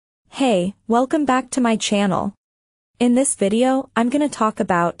Hey, welcome back to my channel. In this video, I'm gonna talk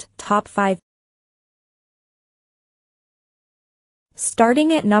about top 5.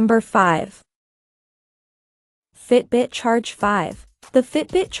 Starting at number 5. Fitbit Charge 5. The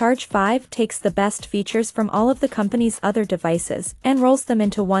Fitbit Charge 5 takes the best features from all of the company's other devices and rolls them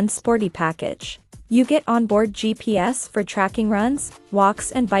into one sporty package. You get onboard GPS for tracking runs,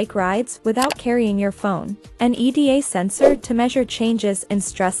 walks and bike rides without carrying your phone, an EDA sensor to measure changes in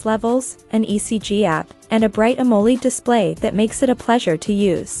stress levels, an ECG app, and a bright AMOLED display that makes it a pleasure to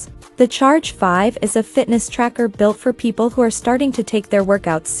use. The Charge 5 is a fitness tracker built for people who are starting to take their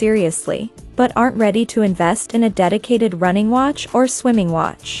workouts seriously, but aren't ready to invest in a dedicated running watch or swimming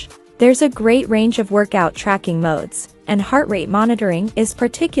watch. There's a great range of workout tracking modes, and heart rate monitoring is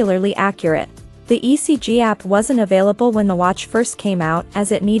particularly accurate. The ECG app wasn't available when the watch first came out as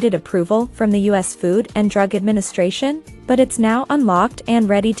it needed approval from the US Food and Drug Administration, but it's now unlocked and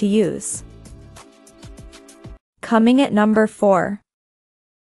ready to use. Coming at number 4.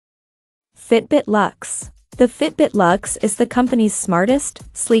 Fitbit Luxe. The Fitbit Luxe is the company's smartest,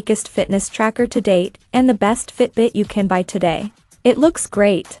 sleekest fitness tracker to date, and the best Fitbit you can buy today. It looks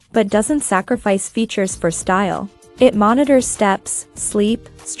great, but doesn't sacrifice features for style. It monitors steps, sleep,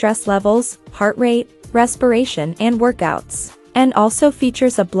 stress levels, heart rate, respiration and workouts, and also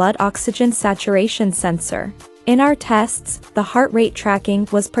features a blood oxygen saturation sensor. In our tests, the heart rate tracking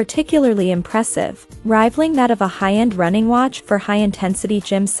was particularly impressive, rivaling that of a high-end running watch for high-intensity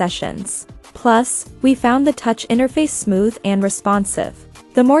gym sessions. Plus, we found the touch interface smooth and responsive.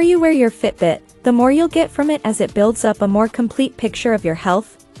 The more you wear your Fitbit, the more you'll get from it as it builds up a more complete picture of your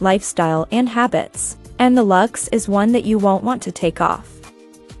health, lifestyle and habits. And the Luxe is one that you won't want to take off.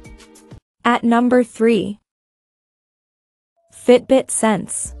 At number 3. Fitbit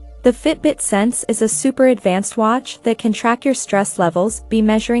Sense. The Fitbit Sense is a super advanced watch that can track your stress levels by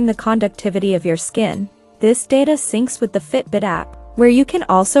measuring the conductivity of your skin. This data syncs with the Fitbit app, where you can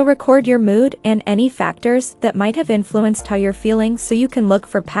also record your mood and any factors that might have influenced how you're feeling so you can look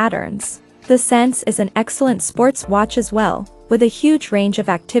for patterns. The Sense is an excellent sports watch as well, with a huge range of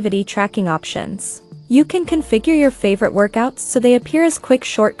activity tracking options. You can configure your favorite workouts so they appear as quick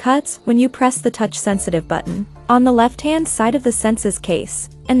shortcuts when you press the touch-sensitive button on the left-hand side of the Sense's case,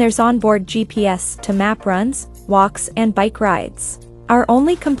 and there's onboard GPS to map runs, walks and bike rides. Our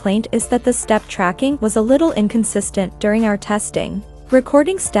only complaint is that the step tracking was a little inconsistent during our testing,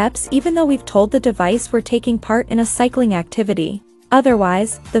 recording steps even though we've told the device we're taking part in a cycling activity.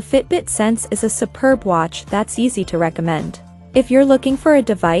 Otherwise, the Fitbit Sense is a superb watch that's easy to recommend. If you're looking for a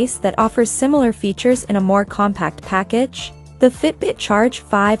device that offers similar features in a more compact package, the Fitbit Charge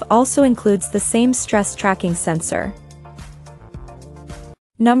 5 also includes the same stress tracking sensor.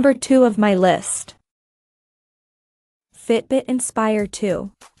 Number 2 of my list. Fitbit Inspire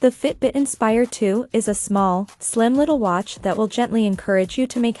 2. The Fitbit Inspire 2 is a small, slim little watch that will gently encourage you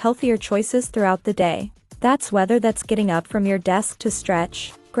to make healthier choices throughout the day. That's whether that's getting up from your desk to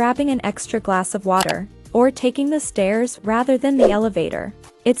stretch, grabbing an extra glass of water, or taking the stairs rather than the elevator.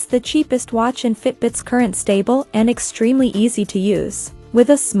 It's the cheapest watch in Fitbit's current stable and extremely easy to use,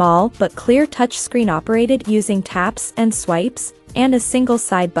 with a small but clear touchscreen operated using taps and swipes, and a single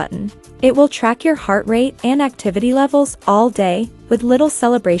side button. It will track your heart rate and activity levels all day, with little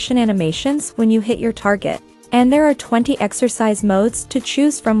celebration animations when you hit your target. And there are 20 exercise modes to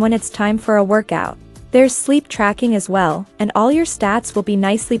choose from when it's time for a workout. There's sleep tracking as well, and all your stats will be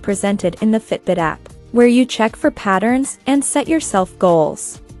nicely presented in the Fitbit app, where you check for patterns and set yourself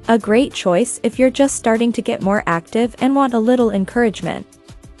goals. A great choice if you're just starting to get more active and want a little encouragement.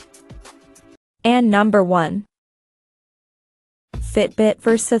 And number 1. Fitbit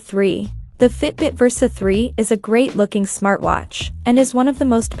Versa 3. The Fitbit Versa 3 is a great-looking smartwatch, and is one of the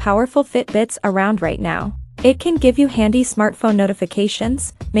most powerful Fitbits around right now. It can give you handy smartphone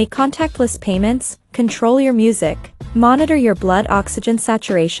notifications, make contactless payments, control your music, monitor your blood oxygen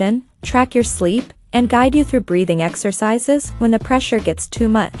saturation, track your sleep, and guide you through breathing exercises when the pressure gets too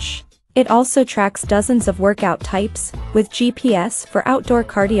much. It also tracks dozens of workout types, with GPS for outdoor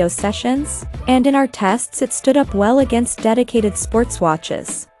cardio sessions, and in our tests it stood up well against dedicated sports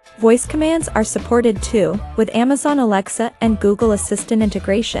watches. Voice commands are supported too, with Amazon Alexa and Google Assistant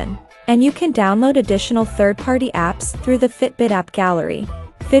integration, and you can download additional third-party apps through the Fitbit app gallery.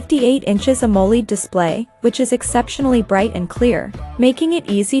 58 inches AMOLED display, which is exceptionally bright and clear, making it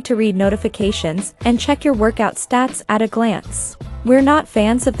easy to read notifications and check your workout stats at a glance. We're not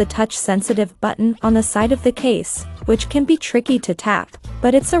fans of the touch-sensitive button on the side of the case, which can be tricky to tap,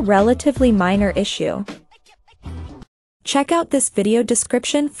 but it's a relatively minor issue. Check out this video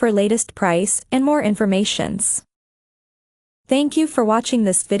description for latest price and more informations. Thank you for watching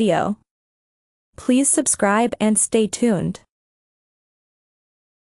this video. Please subscribe and stay tuned.